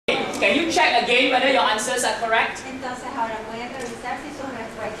can you check again whether your answers are correct? Entonces ahora pueden revisar si sus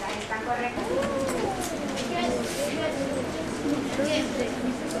respuestas están correctas.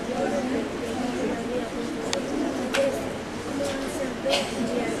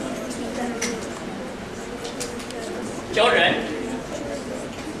 Children,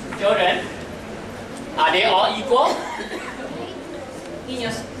 are they all equal?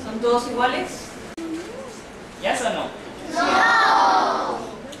 Niños, ¿son todos iguales? Yes or no? No.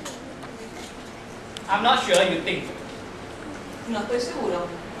 I'm not sure, you think. No estoy seguro.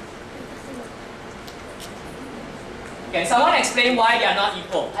 Can someone explain why they are not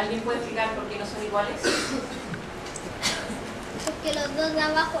equal? ¿Alguien puede explicar por qué no son iguales? Porque los dos de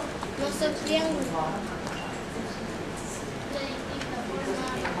abajo no son triángulos.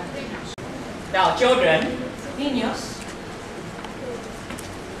 Now, children, Niños,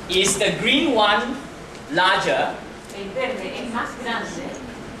 is the green one larger el verde es más grande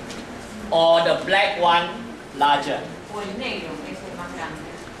or the black one larger? o el negro es el más grande.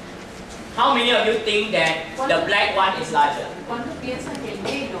 How many of you think that the black one is larger? ¿Cuántos piensan que el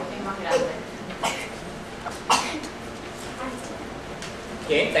negro es más grande?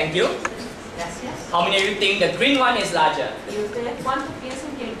 Okay, thank you. Gracias. How many of you think the green one is larger? ¿Y ustedes cuántos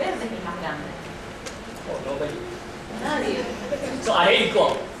piensan que el verde es el más grande? Oh, nobody. Nadie. So are they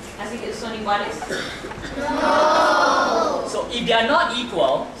equal? Así que son iguales. No. So if they are not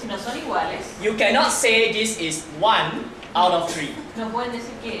equal, Si no son iguales, you cannot say this is 1 out of 3. no pueden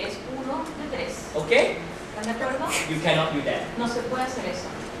decir que es 1 de 3. Okay? ¿Están de acuerdo? You cannot do that. No se puede hacer eso.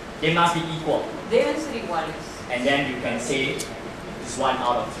 They must be equal. Deben ser iguales. And then you can say it's 1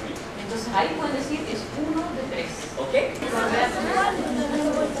 out of 3. Entonces ahí pueden decir es 1 de 3. Okay?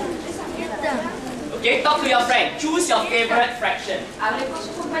 Okay, talk to your friend. Choose your favorite fraction. Hable con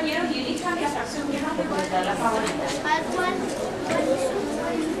sus compañeros y elijan la fracción que más les gusta, la favorita.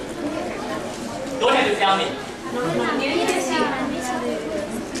 Don't have to tell me. No tienen que decir.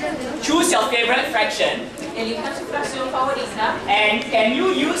 Choose your favorite fraction. Elijan su fracción favorita. And can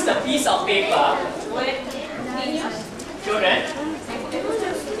you use the piece of paper, Niños, children,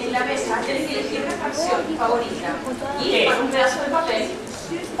 en la mesa tienen que elegir una fracción favorita. Y con un pedazo de papel.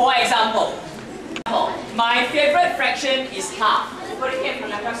 for example, my favorite fraction is half. Por ejemplo,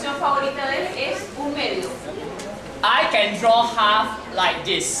 la fracción favorita de él es 1/2. I can draw half like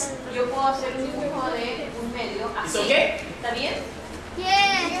this. Yo puedo hacer un dibujo de 1/2 It's así. okay? ¿Está bien?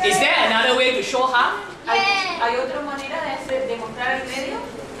 Yes. Is there another way to show half? ¿Hay otra manera de mostrar el medio?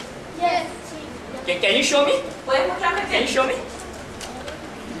 Yes. Can you show me? ¿Puedes mostrarme Can you qué? show me?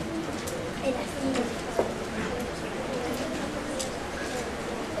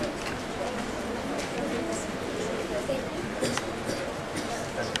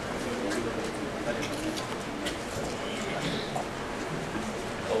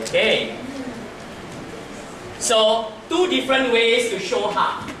 Okay. So, two different ways to show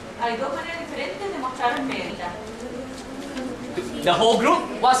half. Hay dos maneras diferentes de mostrar el medio. The whole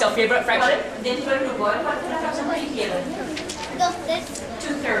group, what's your favorite fraction? Dentro del grupo, a ver cuál es la fracción que eligieron. 2/3.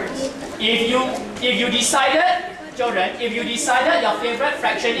 2/3. If you decided, children, if you decided your favorite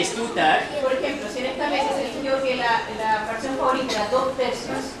fraction is 2/3, Por ejemplo, si en esta mesa se eligió que la fracción favorita era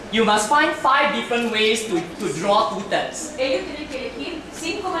 2/3, you must find 5 different ways to draw 2/3. ellos tienen que elegir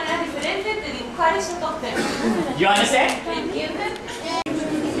 5 maneras diferentes de dibujar esos 2/3. You understand? ¿Entienden?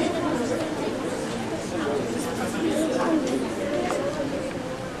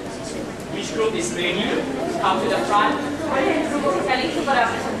 Which group is ready? Come to the front. ¿Cuál es el grupo que está listo para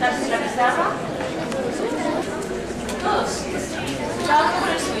presentarse en la pizarra? Todos. Cada uno con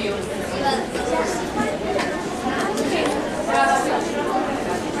el suyo.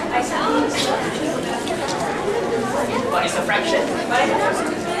 Ahí está. What is the fraction? ¿Cuál es la fracción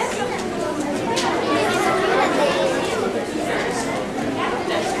de ustedes?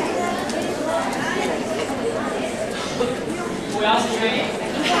 Who else is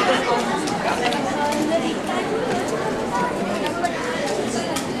ready?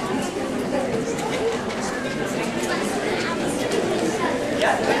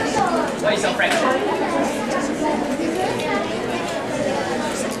 Yeah? What is the fraction?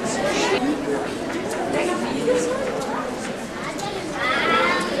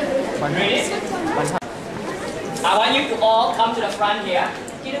 Ready? I want you to all come to the front here.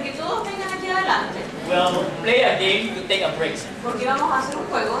 Quiero que todos vengan aquí adelante, We'll play a game to take a break. porque vamos a hacer un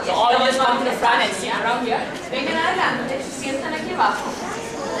juego. So all just come to the front and sit around here. Vengan adelante, se sientan aquí abajo.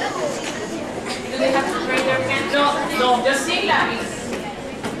 Do they have to bring their pens? No, just Sin lápiz.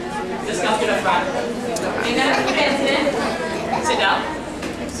 Just come to the front. Vengan al frente, Sit down.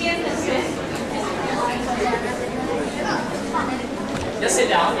 siéntense. Just sit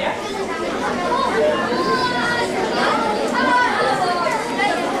down, yeah.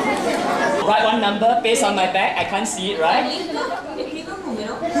 Write one number based on my back. I can't see it, right? Escribe un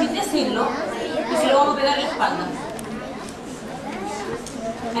número sin decirlo y se lo vamos a pegar en la espalda.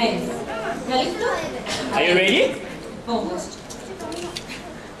 Ahí. ¿Ya listo? Are you ready? Almost.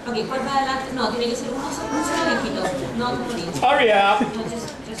 Ok, ¿cuál va adelante? No, tiene que ser un solo dígito. No, no digas. Hurry up. No, just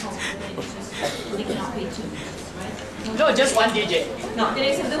they cannot pay two digits, right? No, just one digit. No, tiene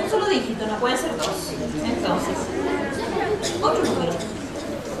que ser de un solo dígito, no pueden ser dos. Entonces, otro número.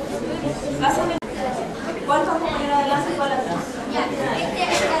 Pásame. ¿Cuál vamos a poner adelante y cuál atrás?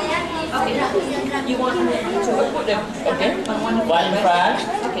 Okay. You want to put them, Okay. one One in front,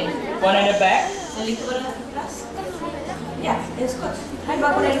 Okay. one in the back. ¿Están listos para atrás? Ya, es good. Ahí va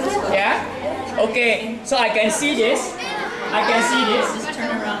a poner el Scott. Yeah? Okay, so I can see this. I can see this. Just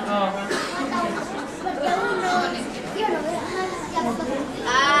turn around.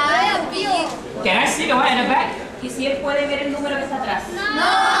 Can I see the one in the back? ¿Y si él puede ver el número que está atrás?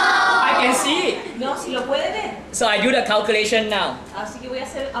 I can see it. No, si lo puede ver. So I do the calculation now. Así que voy a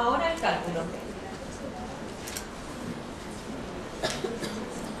hacer ahora el cálculo.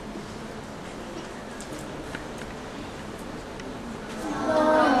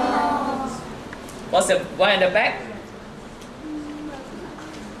 What's the one in the back?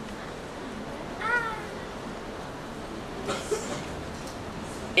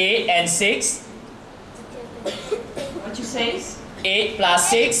 Eight and 6. ¿8 y 6? 8 plus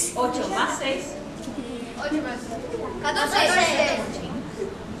 6. 8 más 6. 14.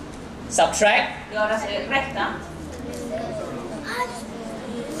 Subtract. Y ahora se resta.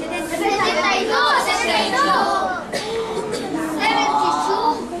 72.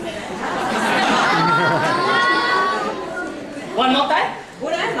 One more time.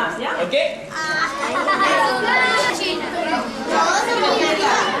 Una vez más, ¿ya? Okay.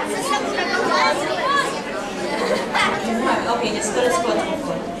 Ok, just go to Scott.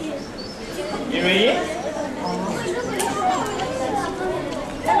 You ready?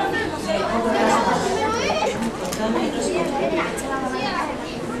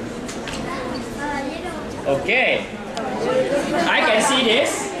 Okay. I can see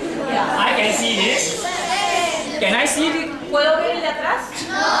this. I can see this. Can I see it? ¿Puedo ver el de atrás?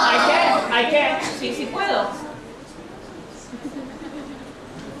 I can. Sí, sí puedo.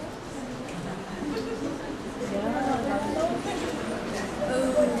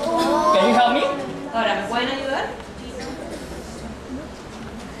 Can you help me? Ahora, ¿me pueden ayudar?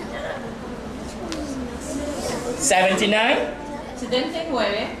 79.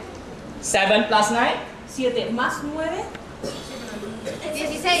 79. 7 plus 9. 7 más 9.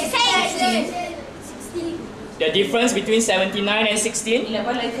 16. The difference between 79 and 16. ¿Y la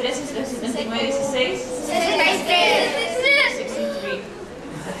diferencia entre 79 y 16? 63.